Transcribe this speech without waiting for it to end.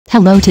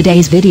Hello,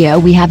 today's video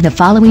we have the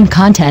following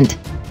content.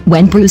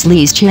 When Bruce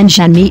Lee Chen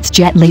Zhen meets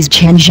Jet Li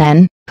Chen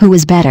Zhen, who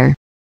is better?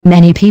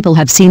 Many people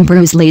have seen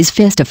Bruce Lee's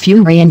Fist of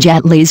Fury and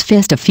Jet Li's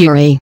Fist of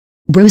Fury.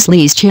 Bruce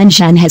Lee's Chen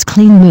Zhen has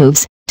clean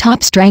moves,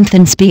 top strength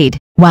and speed,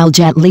 while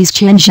Jet Li's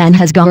Chen Zhen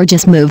has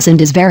gorgeous moves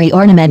and is very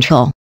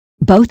ornamental.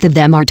 Both of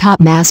them are top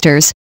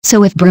masters,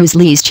 so if Bruce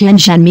Lee's Chen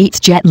Zhen meets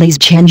Jet Li's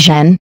Chen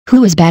Zhen,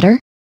 who is better?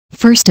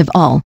 First of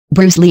all,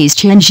 Bruce Lee's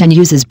Chen Zhen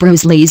uses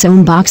Bruce Lee's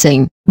own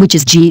boxing, which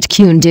is Jeet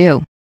Kune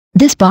Do.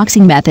 This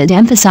boxing method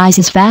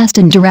emphasizes fast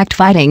and direct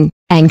fighting,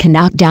 and can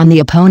knock down the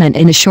opponent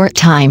in a short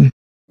time.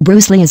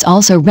 Bruce Lee is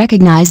also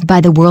recognized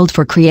by the world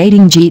for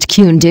creating Jeet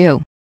Kune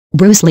Do.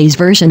 Bruce Lee's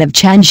version of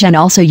Chen Zhen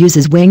also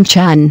uses Wing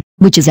Chun,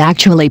 which is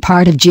actually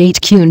part of Jeet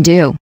Kune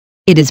Do.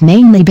 It is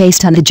mainly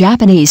based on the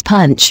Japanese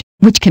punch,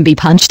 which can be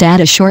punched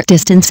at a short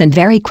distance and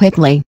very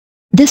quickly.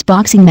 This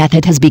boxing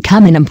method has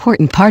become an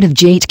important part of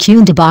Jeet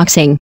Kune Do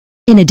boxing.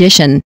 In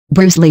addition,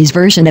 Bruce Lee's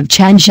version of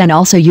Chen Zhen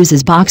also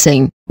uses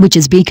boxing, which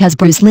is because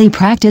Bruce Lee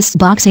practiced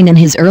boxing in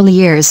his early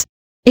years.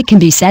 It can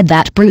be said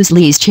that Bruce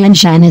Lee's Chen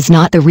Zhen is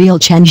not the real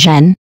Chen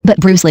Zhen, but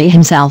Bruce Lee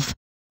himself.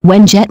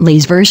 When Jet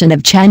Li's version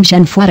of Chen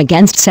Zhen fought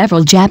against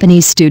several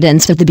Japanese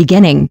students at the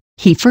beginning,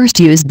 he first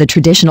used the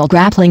traditional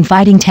grappling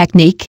fighting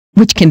technique,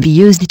 which can be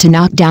used to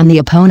knock down the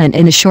opponent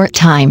in a short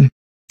time.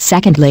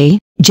 Secondly,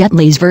 Jet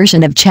Li's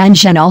version of Chen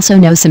Zhen also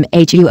knows some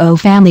Huo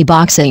family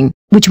boxing,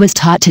 which was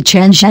taught to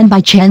Chen Zhen by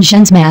Chen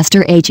Zhen's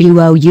master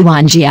Huo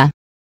Jia.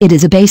 It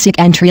is a basic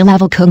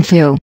entry-level kung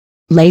fu.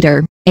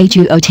 Later,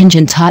 Huo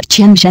Zhen taught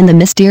Chen Zhen the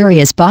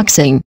mysterious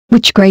boxing,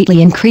 which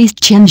greatly increased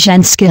Chen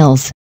Zhen's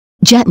skills.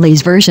 Jet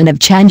Li's version of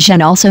Chen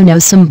Zhen also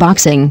knows some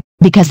boxing,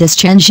 because this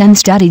Chen Zhen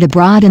studied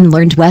abroad and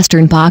learned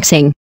Western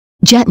boxing.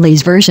 Jet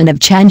Li's version of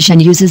Chen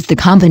Zhen uses the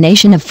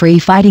combination of free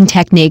fighting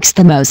techniques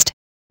the most.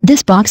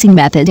 This boxing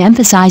method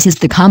emphasizes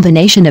the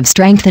combination of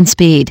strength and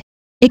speed.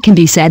 It can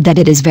be said that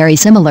it is very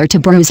similar to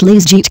Bruce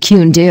Lee's Jeet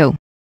Kune Do.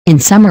 In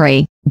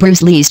summary,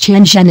 Bruce Lee's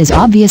Chen Zhen is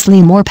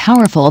obviously more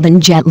powerful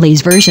than Jet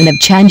Li's version of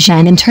Chen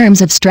Zhen in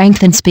terms of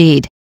strength and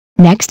speed.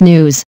 Next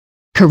news.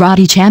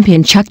 Karate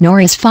champion Chuck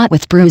Norris fought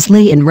with Bruce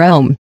Lee in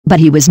Rome, but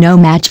he was no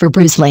match for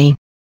Bruce Lee.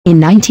 In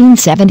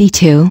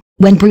 1972,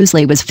 when Bruce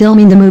Lee was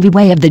filming the movie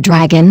Way of the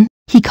Dragon,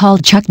 he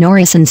called Chuck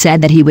Norris and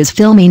said that he was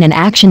filming an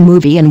action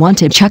movie and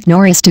wanted Chuck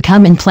Norris to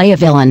come and play a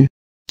villain.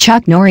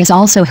 Chuck Norris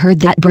also heard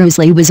that Bruce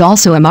Lee was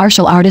also a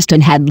martial artist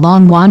and had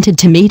long wanted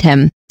to meet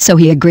him, so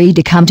he agreed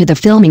to come to the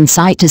filming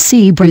site to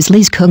see Bruce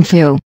Lee's kung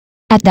fu.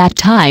 At that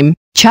time,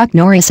 Chuck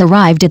Norris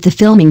arrived at the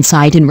filming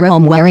site in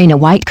Rome wearing a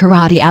white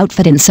karate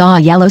outfit and saw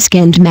a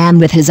yellow-skinned man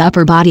with his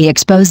upper body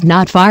exposed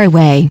not far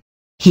away.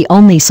 He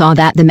only saw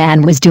that the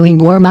man was doing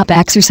warm-up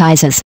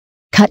exercises.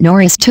 Chuck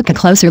Norris took a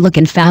closer look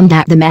and found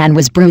that the man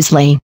was Bruce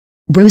Lee.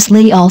 Bruce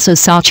Lee also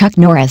saw Chuck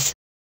Norris.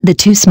 The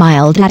two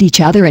smiled at each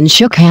other and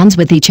shook hands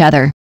with each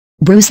other.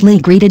 Bruce Lee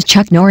greeted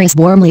Chuck Norris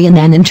warmly and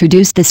then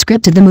introduced the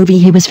script of the movie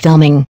he was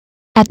filming.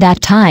 At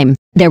that time,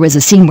 there was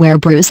a scene where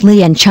Bruce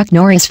Lee and Chuck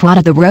Norris fought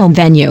at the Rome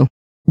venue.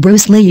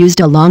 Bruce Lee used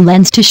a long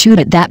lens to shoot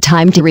at that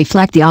time to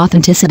reflect the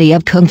authenticity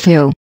of kung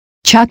fu.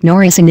 Chuck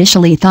Norris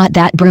initially thought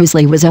that Bruce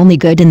Lee was only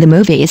good in the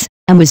movies,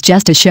 and was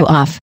just a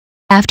show-off.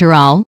 After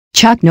all,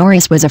 Chuck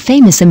Norris was a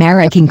famous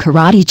American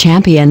karate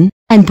champion,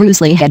 and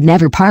Bruce Lee had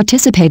never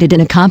participated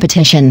in a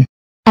competition.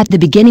 At the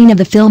beginning of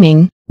the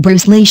filming,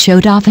 Bruce Lee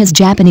showed off his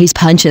Japanese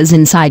punches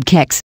and side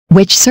kicks,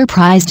 which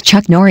surprised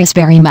Chuck Norris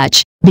very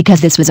much,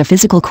 because this was a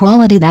physical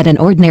quality that an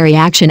ordinary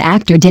action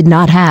actor did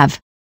not have.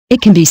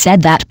 It can be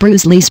said that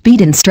Bruce Lee's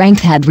speed and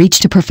strength had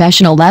reached a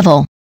professional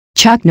level.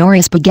 Chuck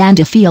Norris began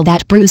to feel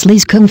that Bruce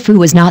Lee's kung fu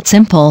was not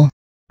simple.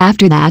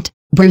 After that,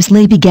 Bruce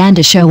Lee began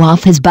to show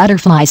off his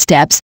butterfly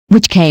steps,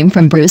 which came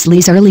from Bruce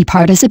Lee's early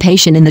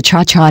participation in the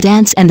cha-cha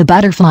dance and the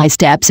butterfly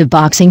steps of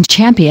boxing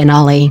champion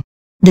Ali.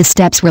 The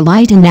steps were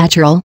light and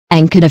natural,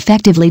 and could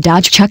effectively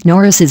dodge Chuck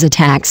Norris's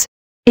attacks.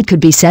 It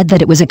could be said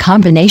that it was a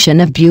combination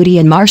of beauty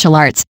and martial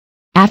arts.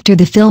 After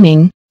the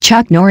filming,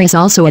 Chuck Norris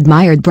also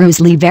admired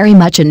Bruce Lee very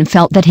much and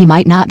felt that he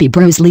might not be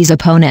Bruce Lee's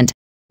opponent.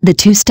 The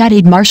two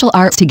studied martial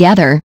arts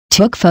together,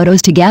 took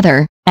photos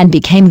together, and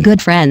became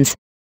good friends.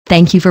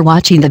 Thank you for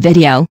watching the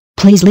video.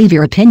 Please leave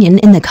your opinion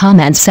in the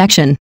comments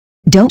section.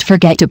 Don't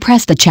forget to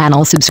press the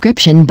channel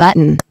subscription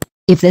button.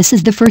 If this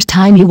is the first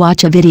time you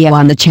watch a video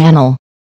on the channel,